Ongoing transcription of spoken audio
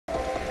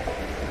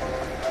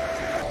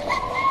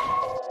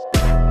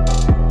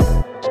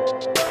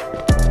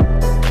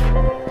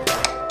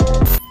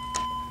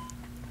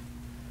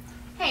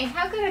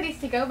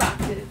to-go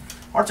boxes.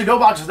 Our to-go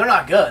boxes, they're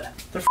not good.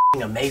 They're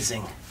f***ing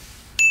amazing.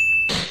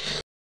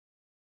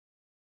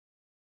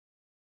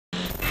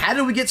 How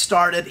did we get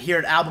started here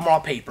at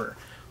Albemarle Paper?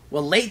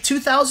 Well, late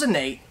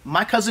 2008,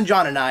 my cousin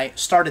John and I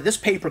started this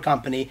paper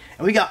company,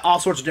 and we got all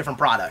sorts of different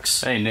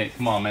products. Hey, Nick,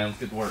 come on, man. Let's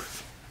get to work.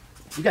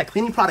 You got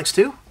cleaning products,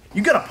 too?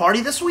 You got a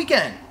party this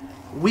weekend?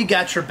 We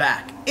got your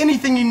back.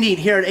 Anything you need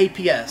here at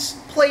APS.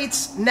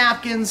 Plates,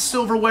 napkins,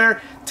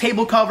 silverware,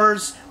 table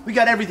covers. We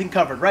got everything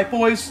covered, right,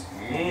 boys?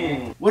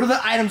 What other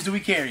items do we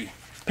carry?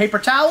 Paper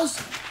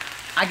towels?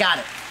 I got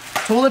it.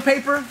 Toilet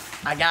paper?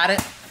 I got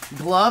it.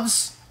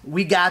 Gloves?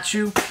 We got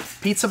you.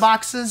 Pizza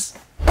boxes?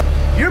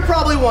 You're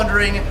probably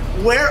wondering,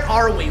 where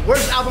are we?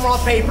 Where's Albemarle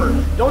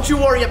Paper? Don't you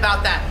worry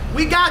about that.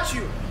 We got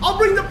you. I'll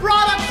bring the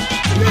product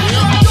to your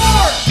front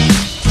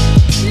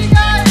door. See you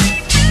guys.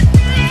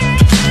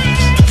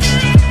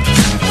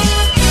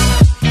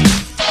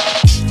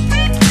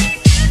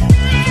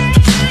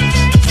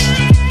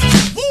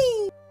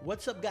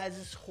 What's up, guys?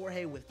 This is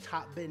Jorge with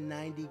Top Bin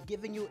 90,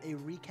 giving you a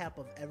recap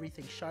of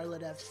everything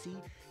Charlotte FC.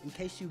 In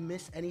case you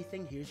missed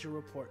anything, here's your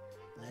report.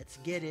 Let's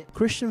get it.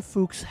 Christian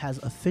Fuchs has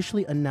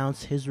officially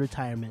announced his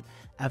retirement.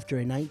 After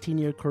a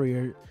 19-year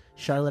career,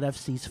 Charlotte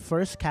FC's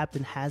first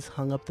captain has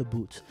hung up the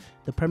boots.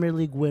 The Premier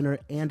League winner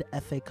and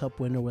FA Cup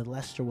winner with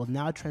Leicester will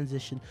now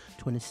transition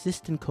to an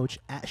assistant coach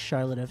at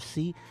Charlotte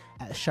FC.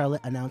 As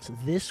Charlotte announced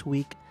this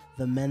week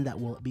the men that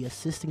will be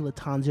assisting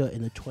Lattanzio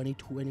in the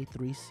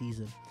 2023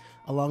 season.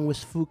 Along with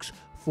Fuchs,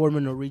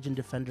 former Norwegian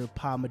defender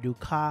Pa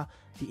Maduka,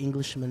 the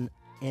Englishman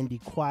Andy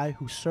Kwai,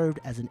 who served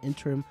as an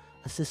interim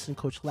assistant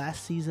coach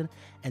last season,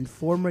 and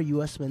former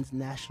U.S. men's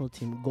national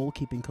team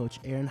goalkeeping coach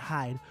Aaron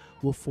Hyde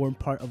will form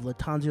part of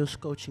Lattanzio's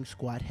coaching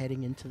squad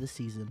heading into the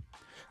season.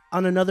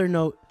 On another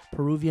note,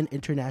 Peruvian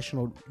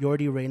international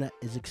Jordi Reyna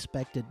is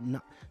expected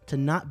to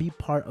not be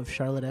part of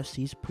Charlotte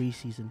FC's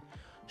preseason.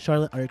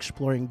 Charlotte are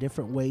exploring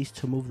different ways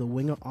to move the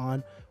winger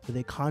on, with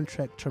a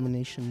contract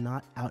termination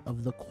not out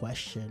of the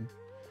question.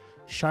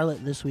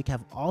 Charlotte this week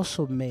have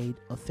also made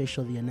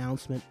official the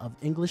announcement of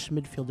English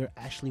midfielder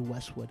Ashley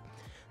Westwood.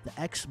 The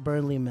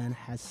ex-Burnley man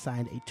has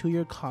signed a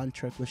 2-year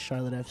contract with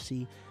Charlotte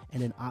FC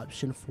and an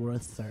option for a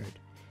third.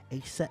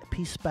 A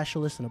set-piece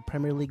specialist and a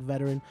Premier League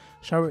veteran,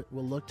 Charlotte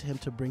will look to him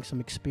to bring some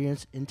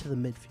experience into the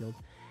midfield.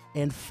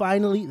 And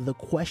finally, the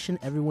question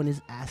everyone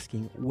is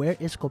asking, where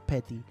is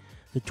Copetti?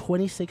 The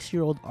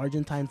 26-year-old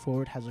Argentine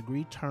forward has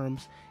agreed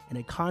terms and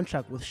a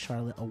contract with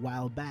Charlotte a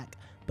while back,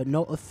 but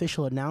no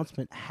official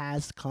announcement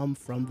has come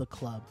from the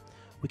club.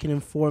 We can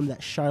inform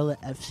that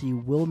Charlotte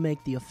FC will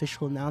make the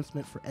official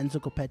announcement for Enzo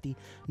Copetti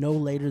no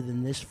later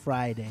than this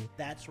Friday.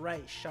 That's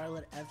right,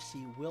 Charlotte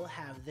FC will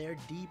have their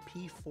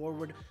DP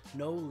forward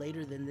no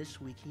later than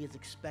this week. He is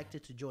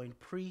expected to join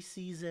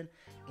preseason,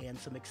 and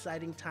some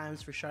exciting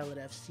times for Charlotte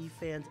FC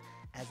fans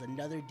as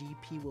another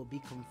DP will be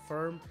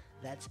confirmed.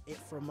 That's it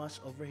from us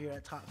over here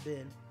at Top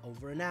Bin.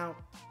 Over and out.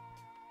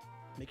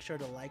 Make sure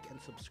to like and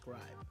subscribe.